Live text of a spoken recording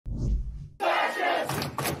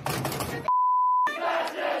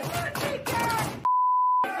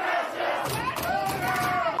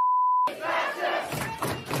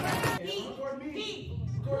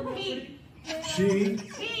What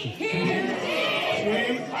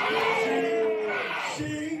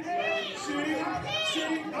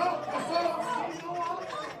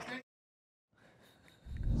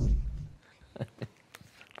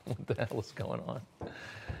the hell is going on?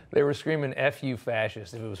 They were screaming "F you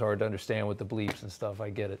fascist." If it was hard to understand with the bleeps and stuff,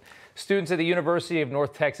 I get it. Students at the University of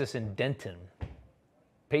North Texas in Denton,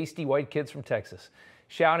 pasty white kids from Texas,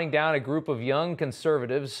 shouting down a group of young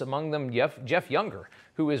conservatives, among them Jeff Younger,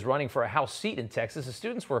 who is running for a House seat in Texas. The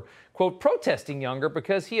students were, quote, protesting Younger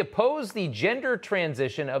because he opposed the gender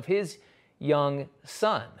transition of his young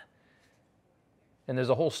son. And there's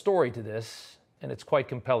a whole story to this, and it's quite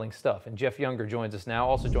compelling stuff. And Jeff Younger joins us now.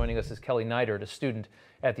 Also joining us is Kelly Neidert, a student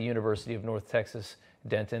at the University of North Texas,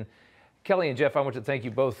 Denton. Kelly and Jeff, I want to thank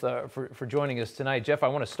you both for joining us tonight. Jeff, I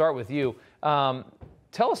want to start with you.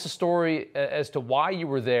 Tell us a story as to why you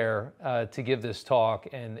were there to give this talk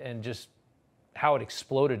and just how it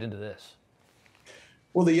exploded into this.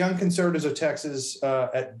 Well, the Young Conservatives of Texas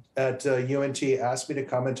at UNT asked me to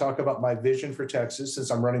come and talk about my vision for Texas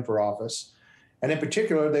since I'm running for office. And in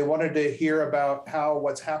particular, they wanted to hear about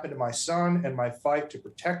what's happened to my son and my fight to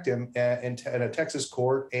protect him in a Texas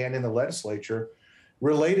court and in the legislature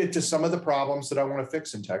related to some of the problems that I want to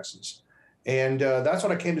fix in Texas. And that's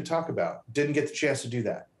what I came to talk about. Didn't get the chance to do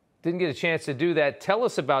that. Didn't get a chance to do that. Tell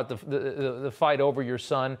us about the fight over your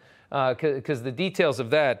son, because the details of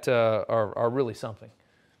that are really something.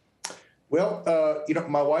 Well,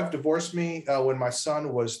 my wife divorced me when my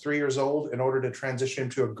son was 3 years old in order to transition him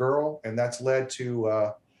to a girl. And that's led to,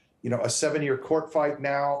 a 7-year court fight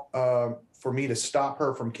now for me to stop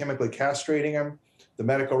her from chemically castrating him. The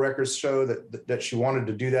medical records show that she wanted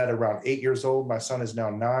to do that around 8 years old. My son is now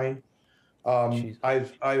 9. I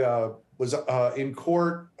was in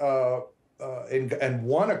court and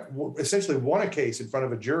essentially won a case in front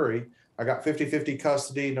of a jury. I got 50-50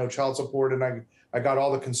 custody, no child support, and I got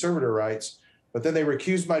all the conservator rights. But then they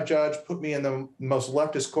recused my judge, put me in the most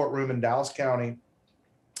leftist courtroom in Dallas County,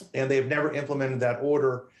 and they've never implemented that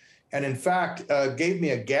order. And in fact, gave me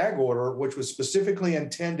a gag order, which was specifically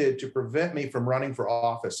intended to prevent me from running for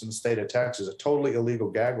office in the state of Texas, a totally illegal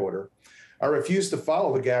gag order. I refused to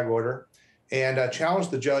follow the gag order and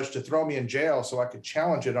challenged the judge to throw me in jail so I could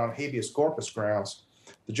challenge it on habeas corpus grounds.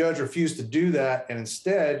 The judge refused to do that, and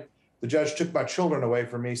instead, the judge took my children away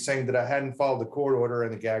from me, saying that I hadn't followed the court order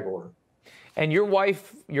and the gag order. And your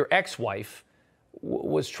wife, your ex-wife,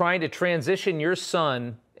 was trying to transition your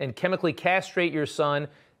son and chemically castrate your son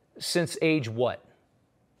since age what?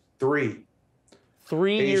 3.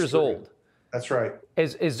 3 years old. That's right.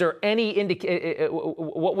 Is there any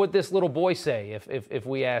what would this little boy say if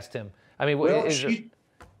we asked him? I mean, well, she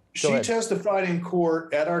testified in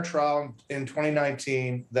court at our trial in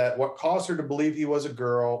 2019 that what caused her to believe he was a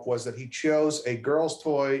girl was that he chose a girl's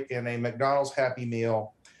toy in a McDonald's Happy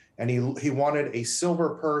Meal, and he wanted a silver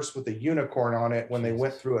purse with a unicorn on it when they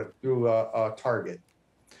went through a Target.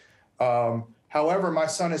 However, my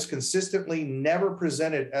son is consistently never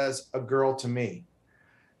presented as a girl to me.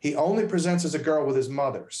 He only presents as a girl with his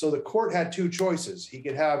mother. So the court had two choices. He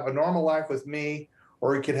could have a normal life with me,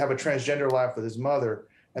 or he could have a transgender life with his mother.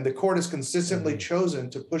 And the court has consistently chosen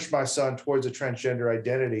to push my son towards a transgender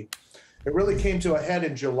identity. It really came to a head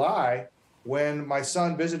in July when my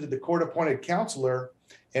son visited the court-appointed counselor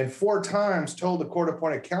and 4 times told the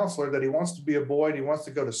court-appointed counselor that he wants to be a boy and he wants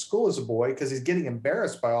to go to school as a boy because he's getting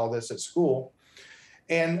embarrassed by all this at school.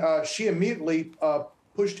 And she immediately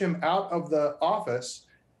pushed him out of the office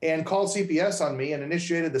and called CPS on me and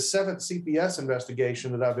initiated the 7th CPS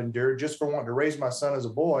investigation that I've endured just for wanting to raise my son as a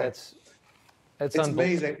boy. It's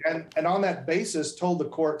amazing. And on that basis, told the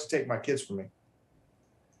court to take my kids from me.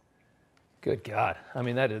 Good God. I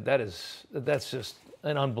mean, that's just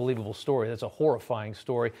an unbelievable story. That's a horrifying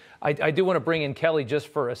story. I do want to bring in Kelly just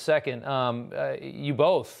for a second. You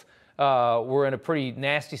both were in a pretty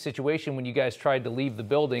nasty situation when you guys tried to leave the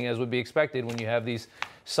building, as would be expected when you have these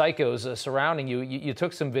psychos surrounding you. You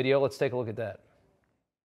took some video. Let's take a look at that.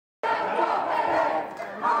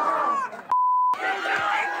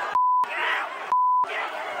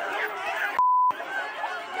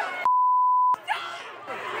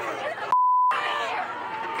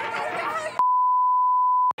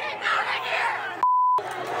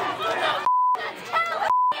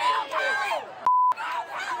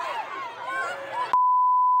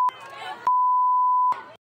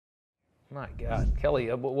 My God, Kelly,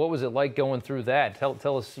 what was it like going through that?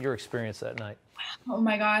 Tell us your experience that night. Oh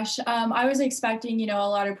my gosh. I was expecting, a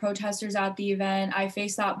lot of protesters at the event. I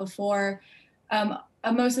faced that before.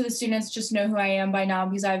 Most of the students just know who I am by now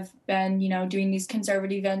because I've been, doing these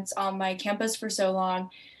conservative events on my campus for so long.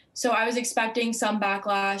 So I was expecting some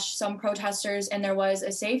backlash, some protesters, and there was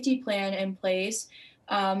a safety plan in place.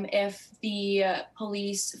 If the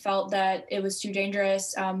police felt that it was too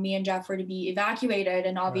dangerous, me and Jeff were to be evacuated.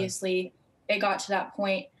 And obviously it got to that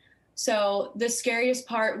point. So the scariest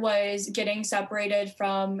part was getting separated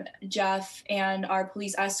from Jeff and our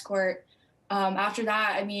police escort. After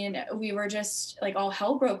that, I mean, we were just like all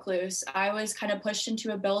hell broke loose. I was kind of pushed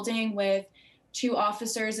into a building with 2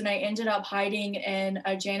 officers, and I ended up hiding in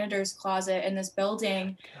a janitor's closet in this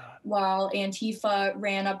building while Antifa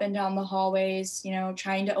ran up and down the hallways, you know,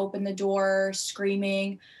 trying to open the door,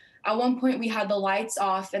 screaming. At one point, we had the lights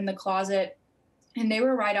off in the closet, and they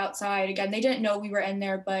were right outside. Again, they didn't know we were in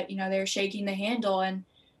there, but, you know, they were shaking the handle and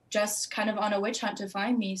just kind of on a witch hunt to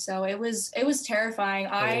find me. So it was terrifying.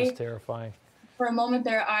 It was terrifying. For a moment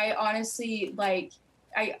there, I honestly, like,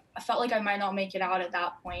 I felt like I might not make it out at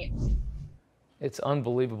that point. It's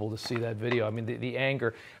unbelievable to see that video. I mean, the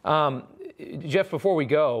anger. Jeff, before we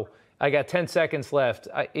go, I got 10 seconds left.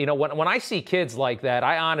 You know, when I see kids like that,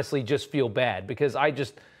 I honestly just feel bad because I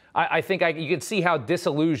think you can see how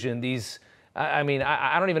disillusioned these. I mean,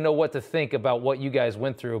 I don't even know what to think about what you guys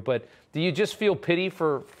went through. But do you just feel pity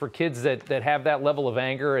for kids that have that level of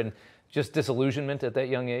anger and just disillusionment at that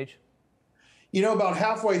young age? You know, about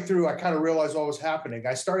halfway through, I kind of realized what was happening.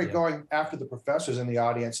 I started going after the professors in the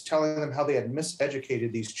audience, telling them how they had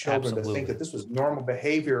miseducated these children to think that this was normal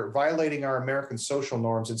behavior, violating our American social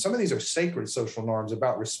norms. And some of these are sacred social norms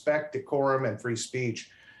about respect, decorum, and free speech.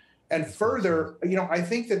 And further, you know, I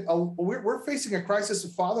think that we're facing a crisis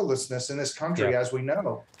of fatherlessness in this country, as we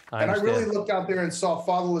know. And I really looked out there and saw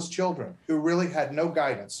fatherless children who really had no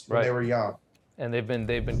guidance when they were young. And they've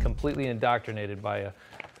been completely indoctrinated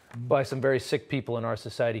by some very sick people in our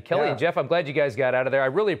society. Kelly and Jeff, I'm glad you guys got out of there. I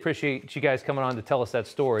really appreciate you guys coming on to tell us that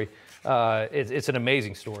story. It's an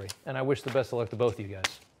amazing story, and I wish the best of luck to both of you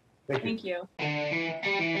guys. Thank you.